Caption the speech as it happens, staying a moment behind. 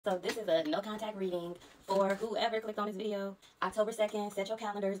So this is a no contact reading for whoever clicked on this video. October 2nd, set your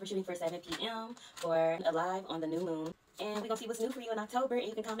calendars. We're shooting for 7 p.m. for a live on the new moon. And we're going to see what's new for you in October. And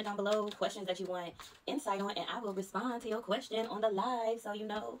you can comment down below questions that you want insight on. And I will respond to your question on the live so you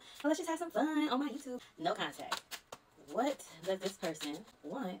know. So let's just have some fun on my YouTube. No contact. What does this person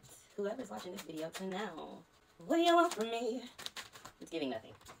want, whoever's watching this video, to know? What do you want from me? It's giving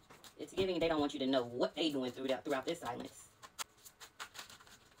nothing. It's giving they don't want you to know what they doing throughout this silence.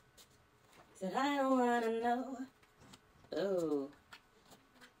 Said, I don't want to know. Oh,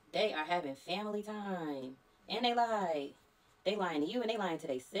 they are having family time. And they lie. They lying to you and they lying to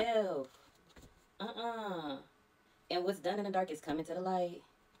themselves. And what's done in the dark is coming to the light.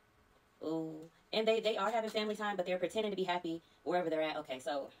 Oh, and they are having family time, but they're pretending to be happy wherever they're at. Okay,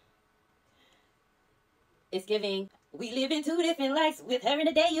 so it's giving, we live in two different lives, with her in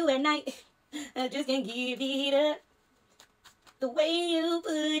the day, you at night. I just can't give it up. The way you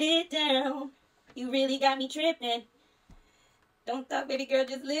put it down, you really got me tripping. Don't talk, baby girl,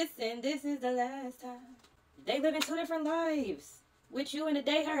 just listen. This is the last time. They live in two different lives. With you in the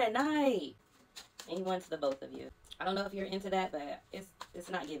day, her at night. And he wants the both of you. I don't know if you're into that, but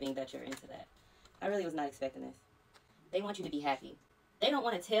it's not giving that you're into that. I really was not expecting this. They want you to be happy. They don't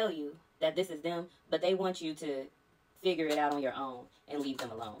want to tell you that this is them, but they want you to figure it out on your own and leave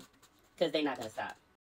them alone. Because they're not going to stop.